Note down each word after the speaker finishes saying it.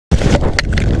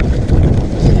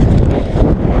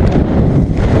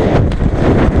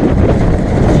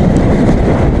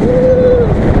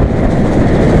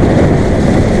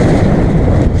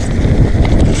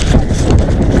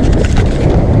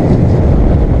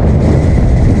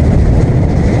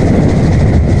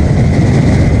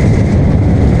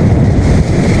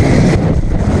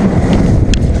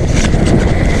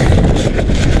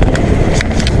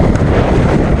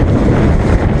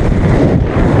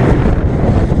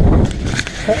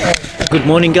Good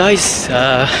morning guys,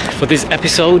 for this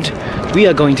episode we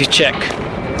are going to check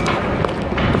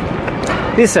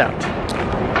this out.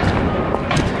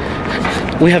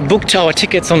 We have booked our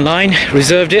tickets online,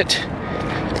 reserved it.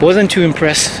 Wasn't too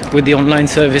impressed with the online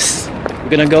service. We're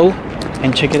gonna go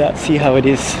and check it out, see how it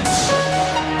is.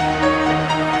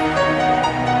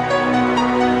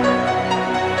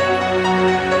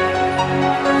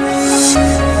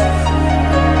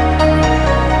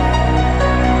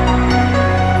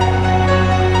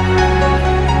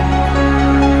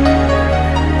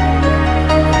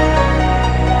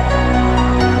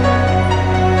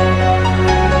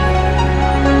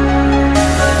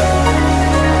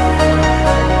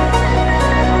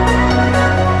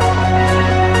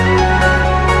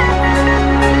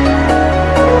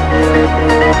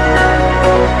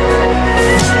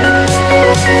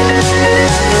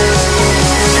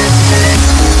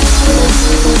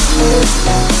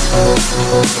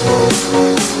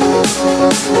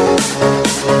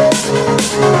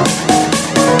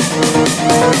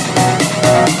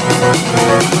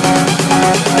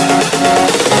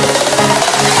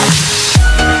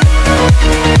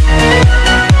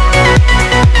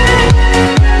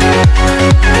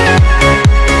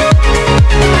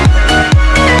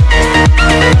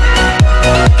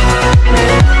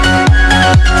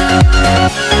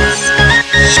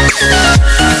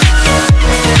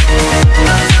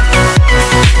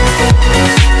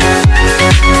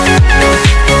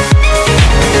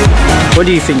 What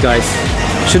do you think, guys?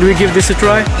 Should we give this a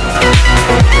try?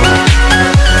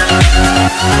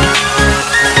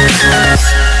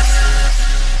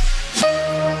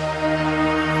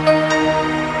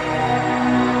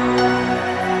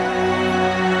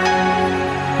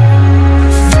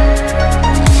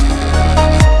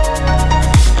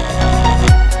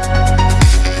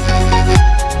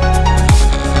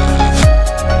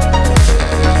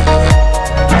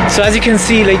 So as you can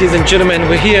see, ladies and gentlemen,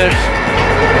 we're here.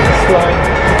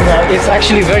 Now, it's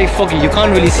actually very foggy. You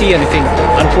can't really see anything,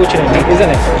 unfortunately, isn't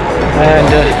it? And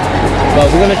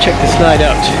but we're gonna check the slide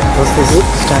out. What's this?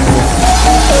 Stand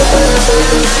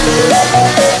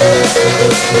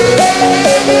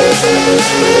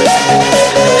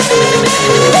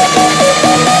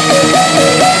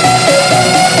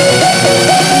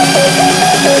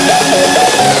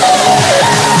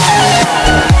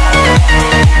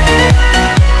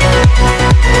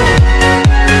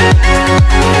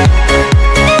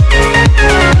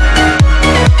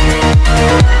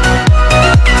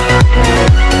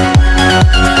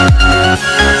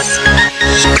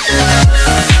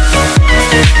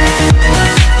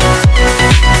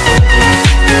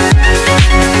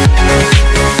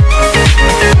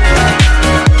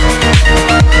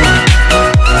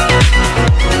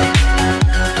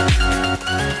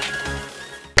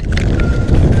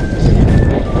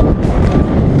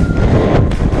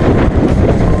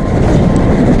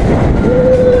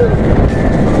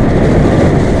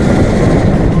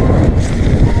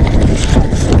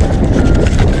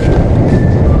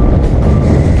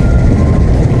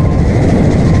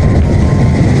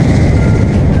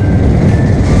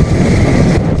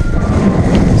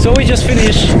So we just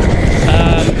finished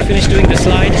doing the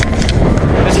slide.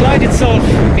 The slide itself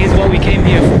is what we came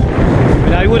here for,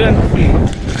 but I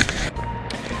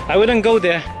wouldn't go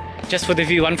there just for the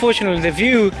view. Unfortunately, the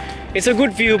view, it's a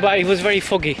good view, but it was very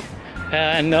foggy,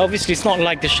 and obviously it's not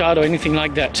like the Shard or anything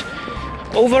like that.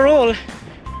 Overall,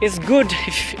 it's good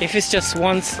if it's just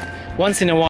once in a while.